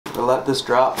We'll let this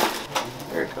drop.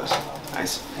 There it goes.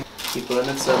 Nice. Keep letting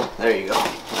it settle. There you go.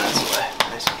 That's the way.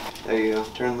 Nice. There you go.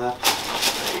 Turn left.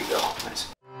 There you go.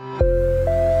 Nice.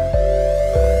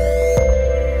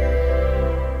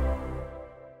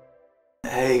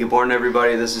 Hey, good morning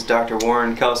everybody. This is Dr.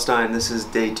 Warren Kalkstein. This is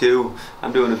day 2.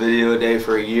 I'm doing a video a day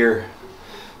for a year.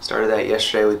 Started that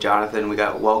yesterday with Jonathan. We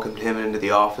welcomed him into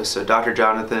the office. So Dr.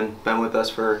 Jonathan, been with us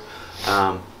for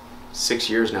 6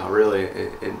 years now, really,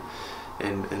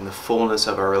 in the fullness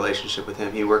of our relationship with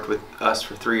him. He worked with us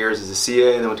for 3 years as a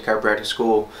CA, and then went to chiropractic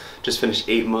school. Just finished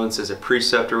 8 months as a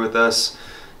preceptor with us.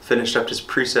 Finished up his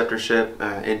preceptorship,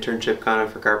 internship kind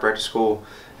of for chiropractic school,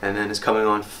 and then is coming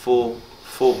on full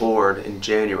board in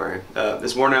January.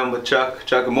 This morning I'm with Chuck.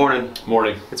 Chuck, good morning.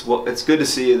 Morning. It's good to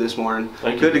see you this morning.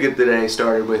 Thank you. Good to get the day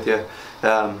started with you,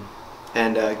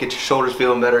 and get your shoulders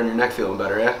feeling better and your neck feeling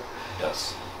better, yeah?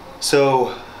 Yes.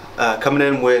 So, coming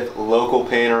in with local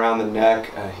pain around the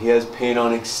neck. He has pain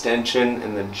on extension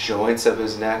in the joints of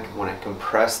his neck. When I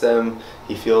compress them,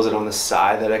 he feels it on the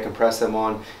side that I compress them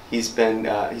on. He's been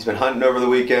hunting over the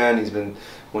weekend.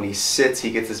 When he sits,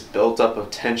 he gets this built up of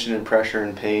tension and pressure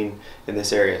and pain in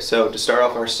this area. So to start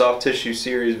off our soft tissue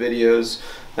series videos,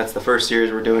 that's the first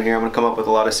series we're doing here. I'm gonna come up with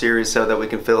a lot of series so that we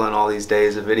can fill in all these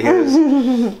days of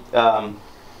videos.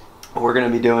 We're going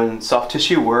to be doing soft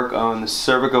tissue work on the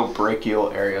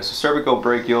cervicobrachial area. So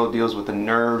cervicobrachial deals with the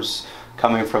nerves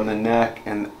coming from the neck,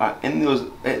 and in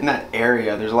that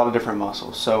area there's a lot of different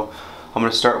muscles. So I'm going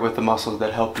to start with the muscles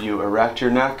that help you erect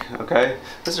your neck, okay?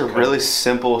 This is a really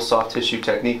simple soft tissue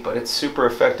technique, but it's super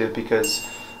effective because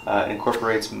it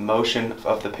incorporates motion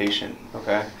of the patient,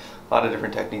 okay? A lot of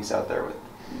different techniques out there with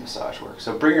massage work.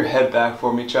 So bring your head back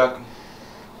for me, Chuck.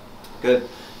 Good.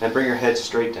 And bring your head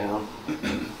straight down.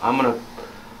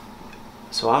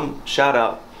 Shout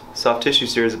out soft tissue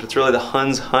series, but it's really the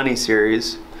Huns Honey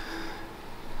series.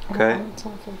 Okay,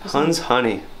 Huns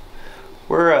Honey.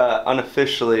 We're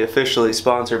officially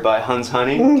sponsored by Huns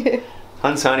Honey.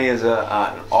 Huns Honey is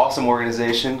an awesome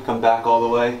organization. Come back all the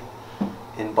way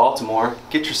in Baltimore.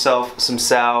 Get yourself some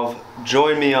salve.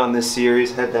 Join me on this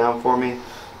series. Head down for me.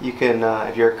 You can,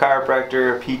 if you're a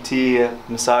chiropractor, a PT, a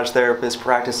massage therapist,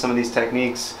 practice some of these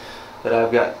techniques that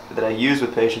I use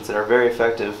with patients that are very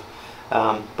effective.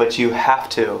 But you have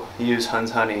to use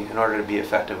Huns Honey in order to be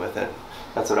effective with it.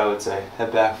 That's what I would say.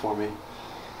 Head back for me.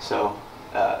 So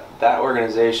that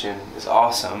organization is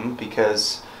awesome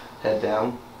because, head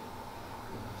down,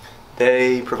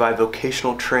 they provide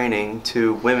vocational training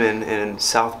to women in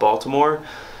South Baltimore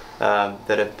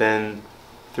that have been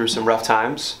through some rough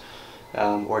times.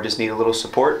 Or just need a little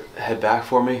support. Head back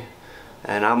for me.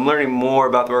 And I'm learning more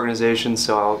about the organization,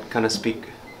 so I'll kind of speak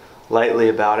lightly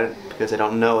about it because I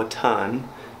don't know a ton.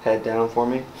 Head down for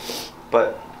me.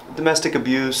 But domestic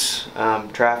abuse,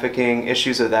 trafficking,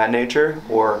 issues of that nature,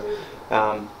 or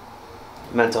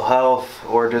mental health,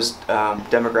 or just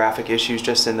demographic issues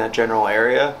just in that general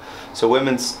area. So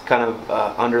women's kind of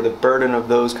under the burden of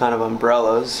those kind of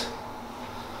umbrellas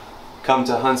come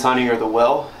to Huns Honey or the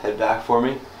Well. Head back for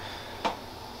me.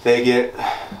 They get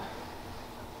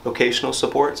vocational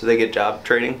support, so they get job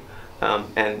training,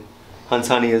 and Huns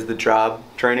Honey is the job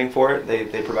training for it.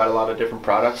 They provide a lot of different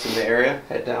products in the area.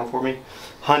 Head down for me.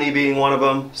 Honey being one of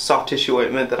them, soft tissue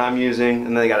ointment that I'm using,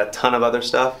 and they got a ton of other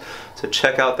stuff. So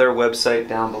check out their website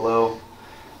down below.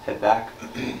 Head back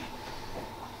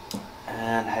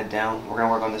and head down. We're gonna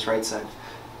work on this right side.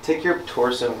 Take your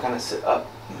torso and kind of sit up.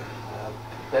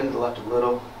 Bend the left a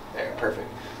little. There, perfect.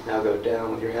 Now go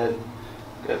down with your head.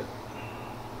 Good.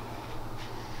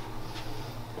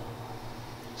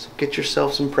 So get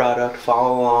yourself some product,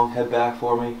 follow along, head back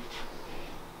for me.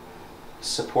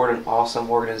 Support an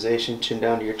awesome organization, chin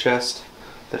down to your chest,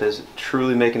 that is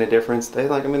truly making a difference.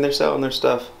 They're selling their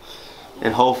stuff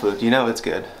in Whole Foods. You know it's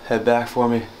good. Head back for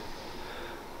me.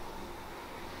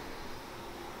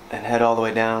 And head all the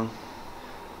way down.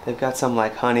 They've got some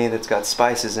like honey that's got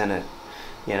spices in it.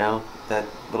 You know, that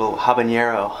little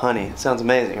habanero honey. It sounds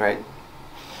amazing, right?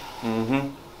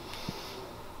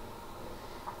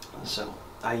 So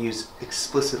I use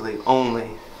explicitly only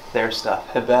their stuff.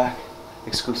 Head back,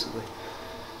 exclusively.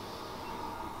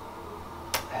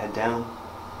 Head down.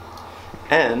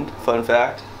 And fun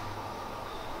fact,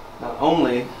 not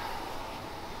only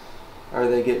are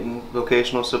they getting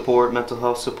vocational support, mental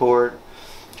health support,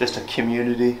 just a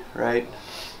community, right?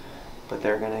 But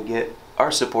they're gonna get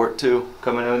our support too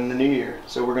coming out in the new year.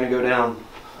 So we're gonna go down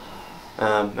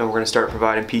and we're gonna start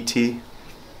providing PT,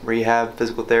 rehab,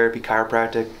 physical therapy,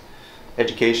 chiropractic,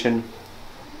 education.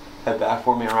 Head back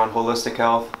for me around holistic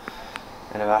health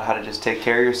and about how to just take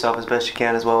care of yourself as best you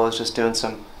can, as well as just doing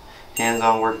some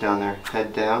hands-on work down there.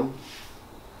 Head down.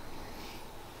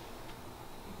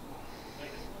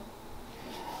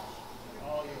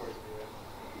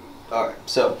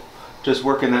 So just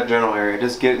working that general area,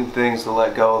 just getting things to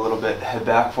let go a little bit. Head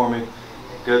back for me.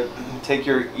 Good. Take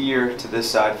your ear to this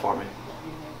side for me.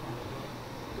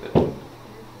 Good.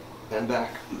 And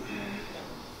back.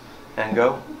 And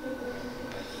go.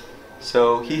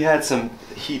 So he had some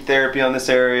heat therapy on this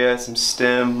area, some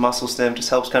stim, muscle stim, just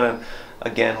helps kind of,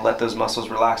 again, let those muscles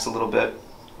relax a little bit.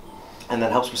 And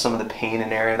that helps with some of the pain in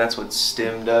the area. That's what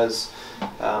stim does.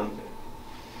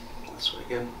 This way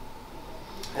again.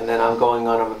 And then I'm going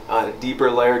on a deeper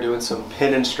layer, doing some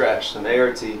pin and stretch, some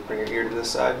ART. Bring your ear to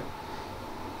this side.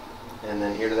 And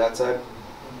then here to that side.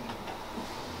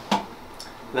 Then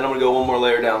I'm going to go one more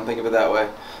layer down, think of it that way.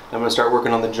 I'm going to start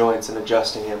working on the joints and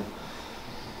adjusting him.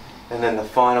 And then the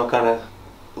final kind of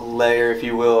layer, if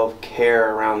you will, of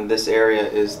care around this area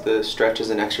is the stretches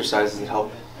and exercises that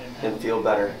help him feel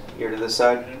better. Ear to this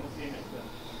side.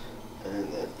 And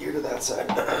then ear to that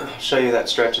side. I'll show you that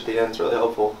stretch at the end, it's really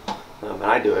helpful. And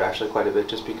I do it actually quite a bit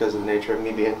just because of the nature of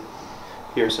me being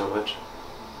here so much.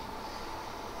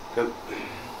 Good.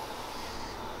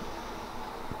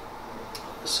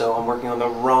 So I'm working on the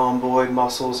rhomboid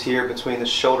muscles here between the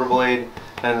shoulder blade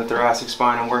and the thoracic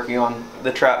spine. I'm working on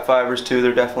the trap fibers too,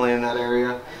 they're definitely in that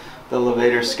area. The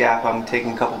levator scap I'm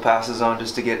taking a couple passes on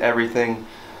just to get everything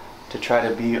to try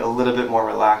to be a little bit more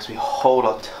relaxed. We hold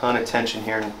a ton of tension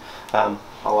here a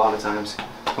lot of times.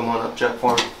 Come on up, Chuck,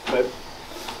 for me. Good.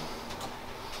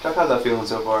 Chuck, how's that feeling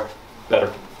so far?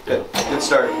 Better. Good. Good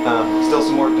start. Still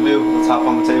some work to do. Let's hop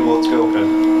on the table. Let's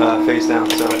go face down.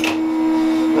 So,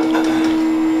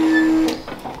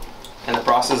 and the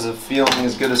process of feeling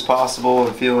as good as possible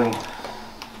and feeling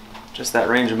just that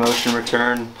range of motion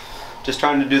return. Just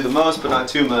trying to do the most, but not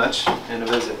too much in a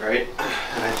visit, right?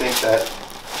 And I think that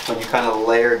when you kind of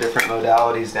layer different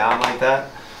modalities down like that,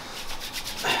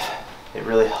 it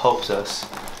really helps us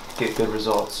get good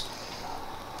results.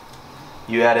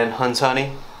 You add in Hunt's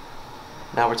honey,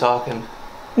 now we're talking.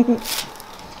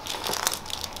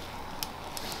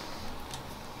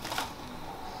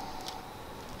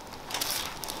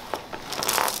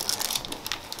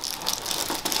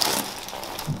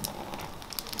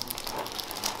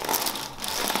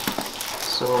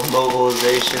 So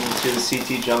mobilization to the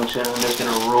CT junction. I'm just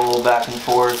going to roll back and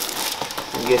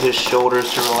forth and get his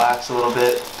shoulders to relax a little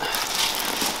bit.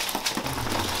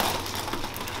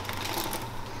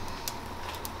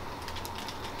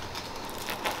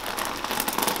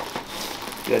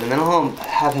 Good, and then I'll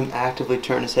have him actively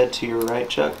turn his head to your right,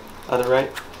 Chuck. Other right.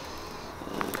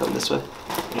 Come this way.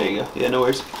 There you go. Yeah, no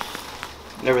worries.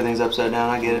 Everything's upside down,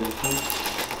 I get it.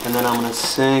 And then I'm going to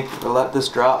sink or let this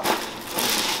drop.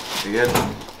 You good?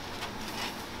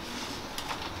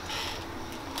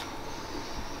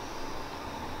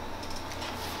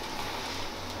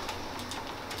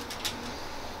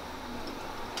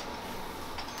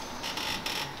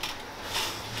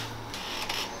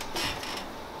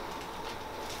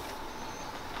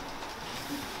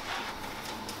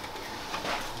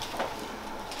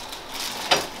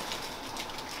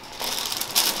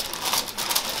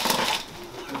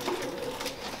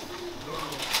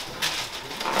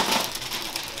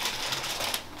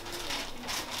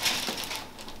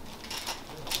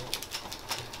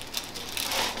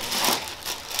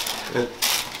 Good.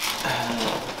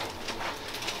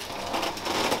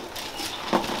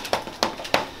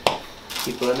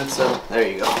 Keep letting it settle. There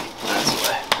you go. That's the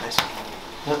way. Nice.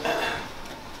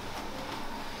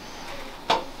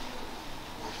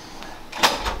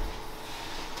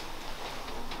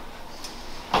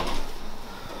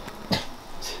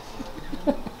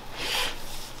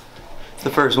 It's the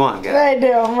first one, guys. I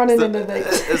do. I'm running into things.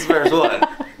 It's the first one.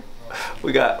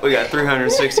 We got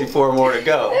 364 more to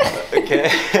go.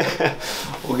 Okay,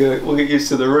 we'll get used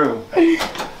to the room.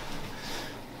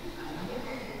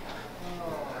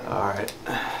 All right.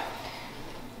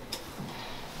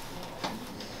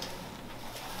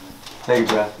 Take a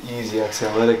breath. Easy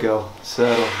exhale. Let it go.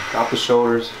 Settle. Drop the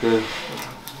shoulders. Good.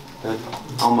 Good.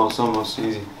 Almost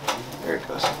easy. There it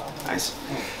goes. Nice.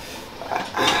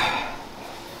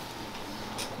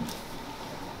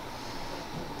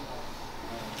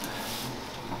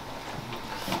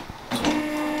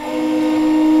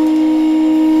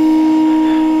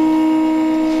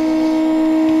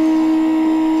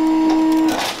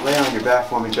 Back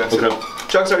for me, Chuck. Okay.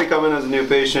 Chuck's already come in as a new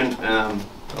patient a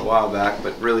while back,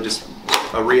 but really just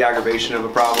a re-aggravation of a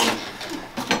problem.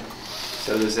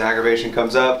 So this aggravation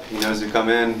comes up, he knows to come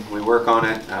in, we work on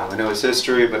it. I know his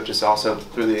history, but just also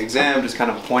through the exam, just kind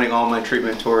of pointing all my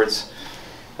treatment towards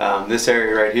this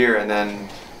area right here, and then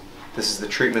this is the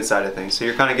treatment side of things. So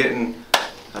you're kind of getting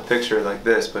a picture like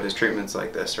this, but his treatment's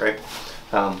like this, right?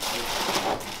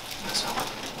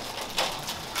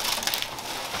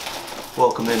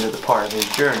 welcome into the part of his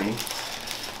journey.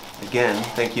 Again,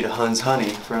 thank you to Huns Honey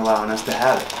for allowing us to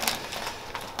have it.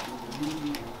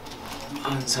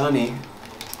 Huns Honey,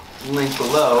 link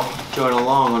below, join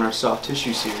along on our soft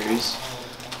tissue series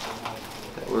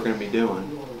that we're going to be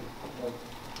doing.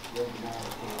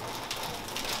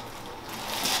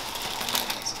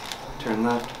 Turn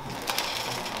left.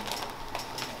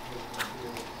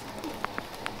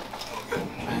 Good.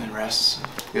 And rest.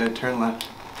 Good. Turn left.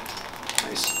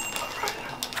 Nice.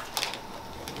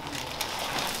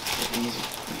 Easy.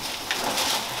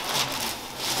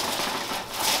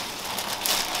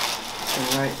 Turn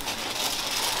right.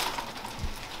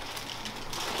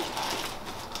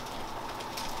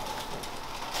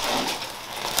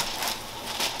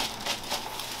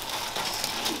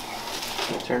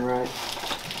 Turn right.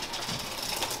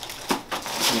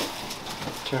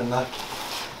 Turn left.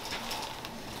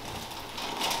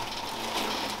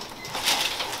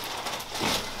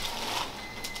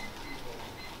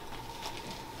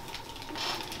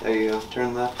 There you go.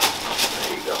 Turn left.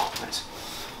 There you go. Nice.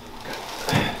 Good.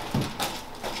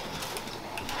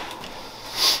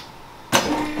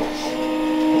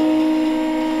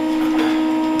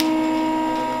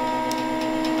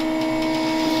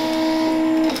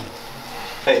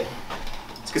 Hey,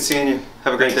 it's good seeing you.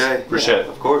 Have a great day. Appreciate it.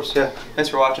 Of course. Yeah. Thanks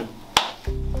for watching.